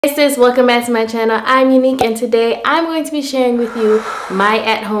Hey sis, welcome back to my channel. I'm Yanique and today I'm going to be sharing with you my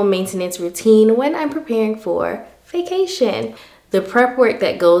at-home maintenance routine when I'm preparing for vacation. The prep work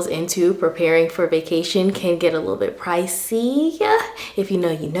that goes into preparing for vacation can get a little bit pricey. If you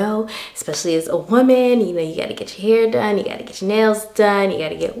know, you know, especially as a woman, you know, you gotta get your hair done, you gotta get your nails done, you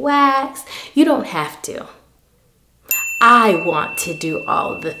gotta get waxed. You don't have to. I want to do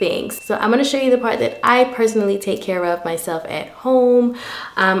all of the things. So I'm gonna show you the part that I personally take care of myself at home.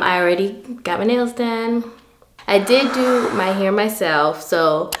 I already got my nails done. I did do my hair myself,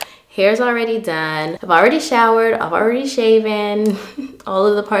 so hair's already done. I've already showered, I've already shaven. All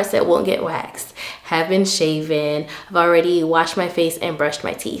of the parts that won't get waxed have been shaven. I've already washed my face and brushed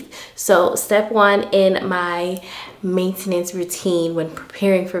my teeth. So step one in my maintenance routine when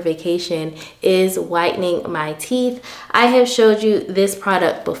preparing for vacation is whitening my teeth. I have showed you this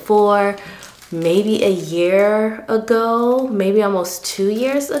product before, maybe a year ago, maybe almost 2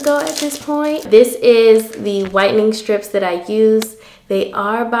 years ago at this point. This is the whitening strips that I use. They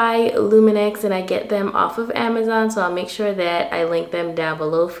are by Luminex and I get them off of Amazon, so I'll make sure that I link them down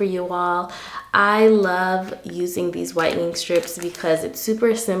below for you all. I love using these whitening strips because it's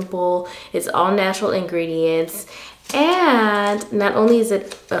super simple, it's all natural ingredients, and not only is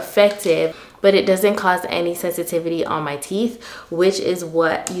it effective, but it doesn't cause any sensitivity on my teeth, which is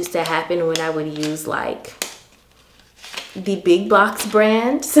what used to happen when I would use like the big box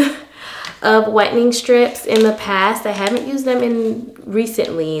brands of whitening strips in the past. I haven't used them in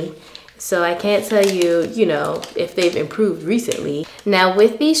recently, so I can't tell you, you know, if they've improved recently. Now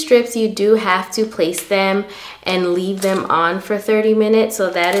with these strips, you do have to place them and leave them on for 30 minutes.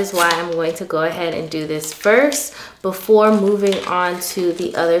 So that is why I'm going to go ahead and do this first before moving on to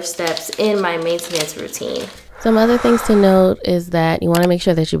the other steps in my maintenance routine. Some other things to note is that you want to make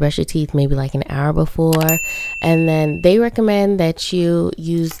sure that you brush your teeth maybe like an hour before, and then they recommend that you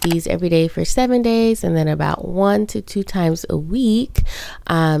use these every day for 7 days and then about 1 to 2 times a week,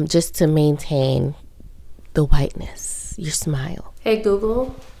 just to maintain the whiteness, your smile. Hey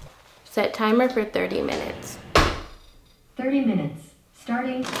Google, set timer for 30 minutes. 30 minutes,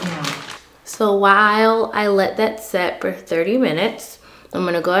 starting now. So while I let that set for 30 minutes, I'm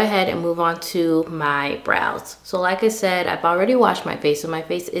gonna go ahead and move on to my brows. So like I said, I've already washed my face, so my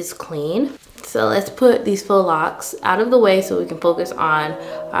face is clean. So let's put these faux locks out of the way so we can focus on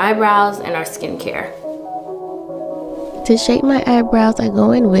our eyebrows and our skincare. To shape my eyebrows, I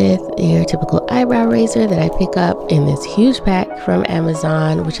go in with your typical eyebrow razor that I pick up in this huge pack from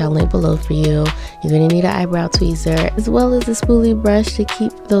Amazon, which I'll link below for you. You're going to need an eyebrow tweezer, as well as a spoolie brush to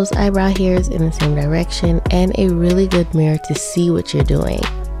keep those eyebrow hairs in the same direction, and a really good mirror to see what you're doing.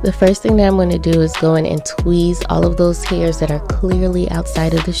 The first thing that I'm going to do is go in and tweeze all of those hairs that are clearly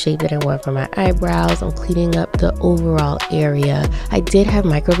outside of the shape that I want for my eyebrows. I'm cleaning up the overall area. I did have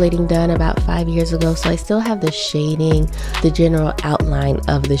microblading done about 5 years ago, so I still have the shading, the general outline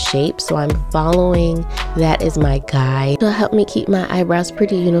of the shape. So I'm following that as my guide. It'll help me keep my eyebrows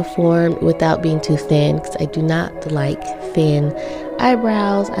pretty uniform without being too thin, because I do not like thin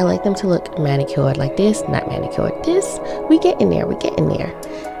eyebrows. I like them to look manicured like this, not manicured. This, we get in there, we get in there.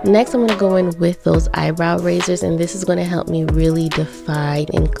 Next, I'm going to go in with those eyebrow razors, and this is going to help me really define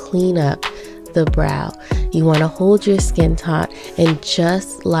and clean up the brow. You want to hold your skin taut, and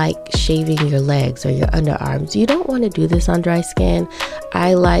just like shaving your legs or your underarms, you don't want to do this on dry skin.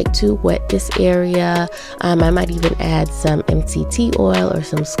 I like to wet this area. I might even add some MCT oil or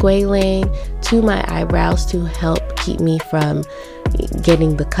some squalane to my eyebrows to help keep me from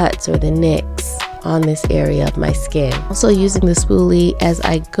getting the cuts or the nicks on this area of my skin. Also using the spoolie as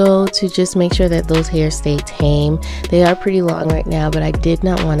I go to just make sure that those hairs stay tame. They are pretty long right now, but I did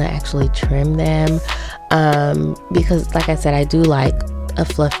not want to actually trim them because like I said, I do like a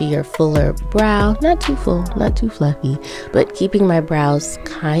fluffier, fuller brow. Not too full, not too fluffy, but keeping my brows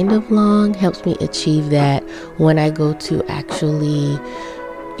kind of long helps me achieve that when I go to actually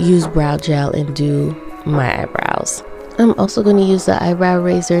use brow gel and do my eyebrows. I'm also going to use the eyebrow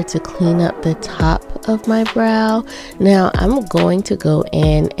razor to clean up the top of my brow. Now I'm going to go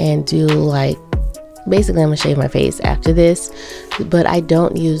in and do like, basically I'm going to shave my face after this, but I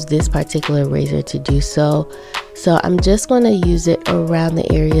don't use this particular razor to do so. So I'm just going to use it around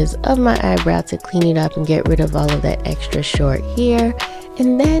the areas of my eyebrow to clean it up and get rid of all of that extra short hair.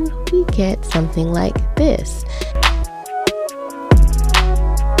 And then we get something like this.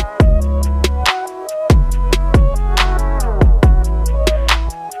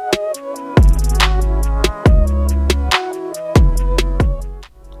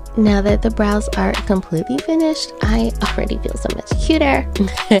 Now that the brows are completely finished, I already feel so much cuter.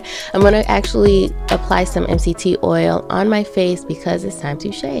 I'm going to actually apply some MCT oil on my face because it's time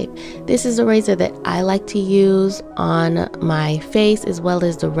to shave. This is a razor that I like to use on my face as well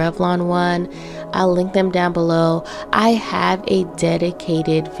as the Revlon one. I'll link them down below. I have a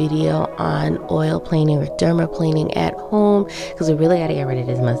dedicated video on oil planing or dermaplaning at home because we really got to get rid of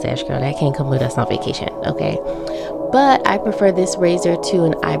this mustache, girl. That can't come with us on vacation, okay? But I prefer this razor to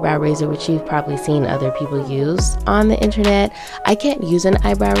an eyebrow razor, which you've probably seen other people use on the internet. I can't use an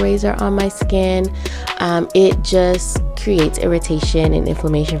eyebrow razor on my skin. It just creates irritation and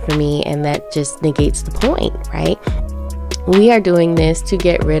inflammation for me, and that just negates the point, right? We are doing this to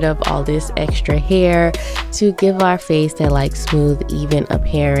get rid of all this extra hair, to give our face that like smooth, even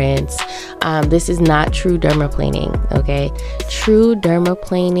appearance. This is not true dermaplaning, okay? True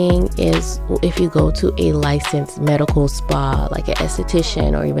dermaplaning is if you go to a licensed medical spa, like an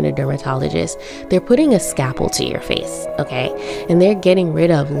esthetician or even a dermatologist, they're putting a scalpel to your face, okay? And they're getting rid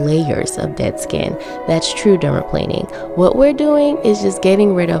of layers of dead skin. That's true dermaplaning. What we're doing is just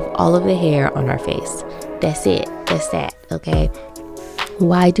getting rid of all of the hair on our face. That's it. That's that, okay?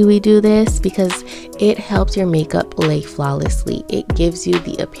 Why do we do this? Because it helps your makeup lay flawlessly. It gives you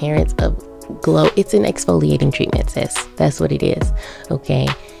the appearance of glow. It's an exfoliating treatment, sis. That's what it is, okay?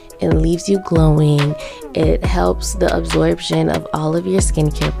 It leaves you glowing. It helps the absorption of all of your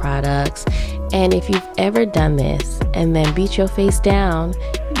skincare products. And if you've ever done this and then beat your face down,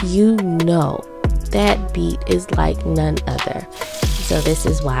 you know that beat is like none other. So this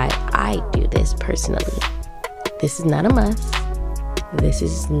is why I do this personally. This is not a must. This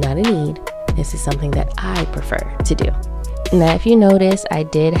is not a need. This is something that I prefer to do. Now, if you notice, I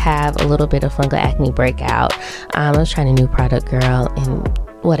did have a little bit of fungal acne breakout. I was trying a new product, girl, and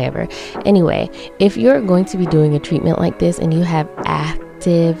whatever. Anyway, if you're going to be doing a treatment like this and you have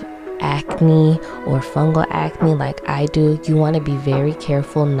active acne or fungal acne like I do, you want to be very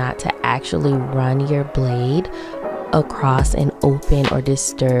careful not to actually run your blade across and open or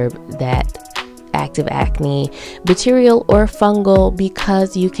disturb that active acne material or fungal,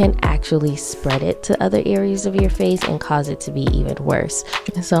 because you can actually spread it to other areas of your face and cause it to be even worse.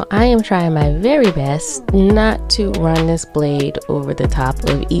 So I am trying my very best not to run this blade over the top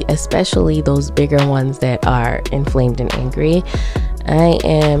of especially those bigger ones that are inflamed and angry. I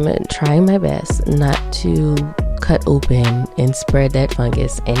am trying my best not to cut open and spread that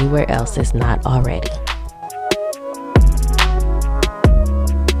fungus anywhere else it's not already.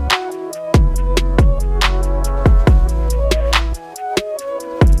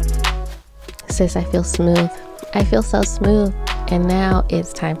 Sis, I feel smooth. I feel so smooth. And now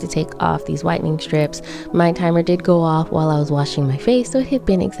it's time to take off these whitening strips. My timer did go off while I was washing my face, so it had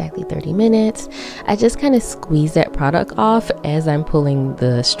been exactly 30 minutes. I just kind of squeeze that product off as I'm pulling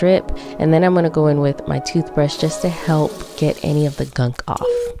the strip, and then I'm going to go in with my toothbrush just to help get any of the gunk off.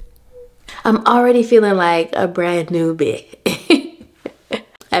 I'm already feeling like a brand new bitch.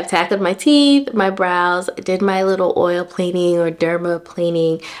 I've tackled my teeth, my brows, did my little oil planing or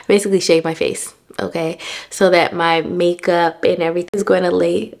dermaplaning, basically shaved my face, okay? So that my makeup and everything is going to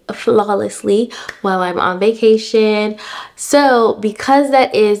lay flawlessly while I'm on vacation. So because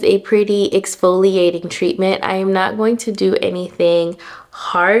that is a pretty exfoliating treatment, I am not going to do anything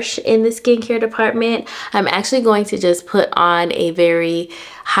harsh in the skincare department. I'm actually going to just put on a very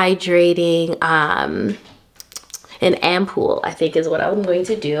hydrating, an ampoule, I think is what I'm going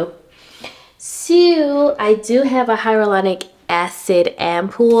to do. So I do have a hyaluronic acid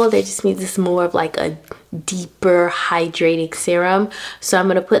ampoule that just means it's more of like a deeper hydrating serum. So I'm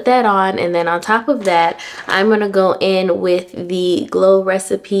going to put that on, and then on top of that I'm going to go in with the Glow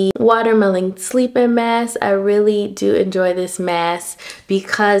Recipe Watermelon Sleeping Mask. I really do enjoy this mask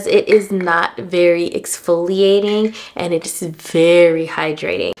because it is not very exfoliating and it is very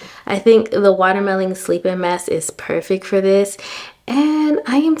hydrating. I think the Watermelon Sleeping Mask is perfect for this. And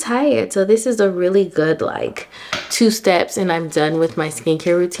I am tired, so this is a really good like 2 steps and I'm done with my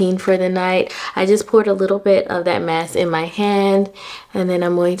skincare routine for the night. I just poured a little bit of that mask in my hand, and then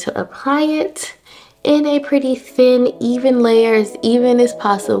I'm going to apply it in a pretty thin, even layer, as even as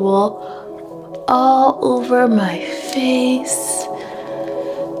possible, all over my face.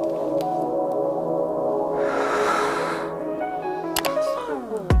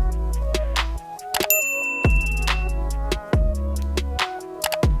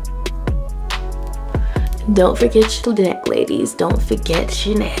 Don't forget your neck, ladies. Don't forget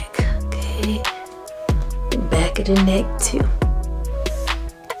your neck, okay? The back of the neck too.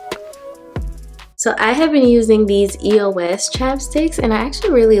 So I have been using these EOS chapsticks, and I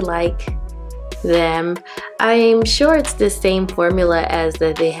actually really like them. I'm sure it's the same formula as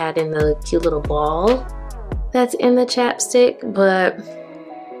that they had in the cute little ball that's in the chapstick, but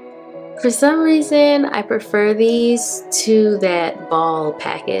for some reason I prefer these to that ball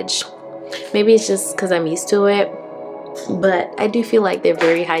package. Maybe it's just because I'm used to it, but I do feel like they're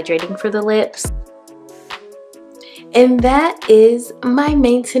very hydrating for the lips. And that is my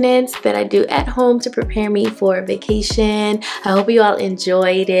maintenance that I do at home to prepare me for vacation. I hope you all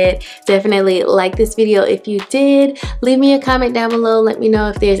enjoyed it. Definitely like this video if you did. Leave me a comment down below. Let me know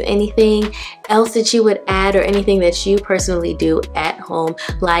if there's anything else that you would add or anything that you personally do at home,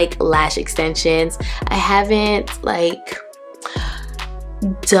 like lash extensions. I haven't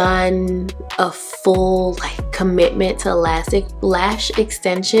done a full commitment to lash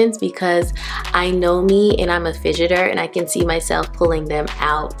extensions because I know me and I'm a fidgeter, and I can see myself pulling them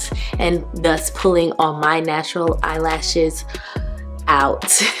out and thus pulling all my natural eyelashes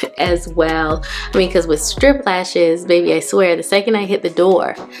out as well. I mean, because with strip lashes, baby, I swear the second I hit the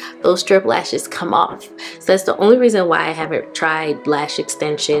door, those strip lashes come off. So that's the only reason why I haven't tried lash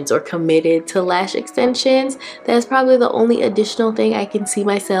extensions or committed to lash extensions. That's probably the only additional thing I can see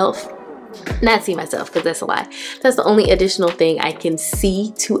myself, not see myself because that's a lie. That's the only additional thing I can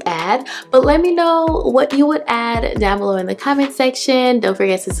see to add. But let me know what you would add down below in the comment section. Don't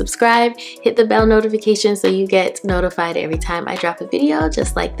forget to subscribe, hit the bell notification so you get notified every time I drop a video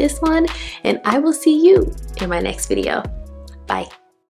just like this one. And I will see you in my next video. Bye.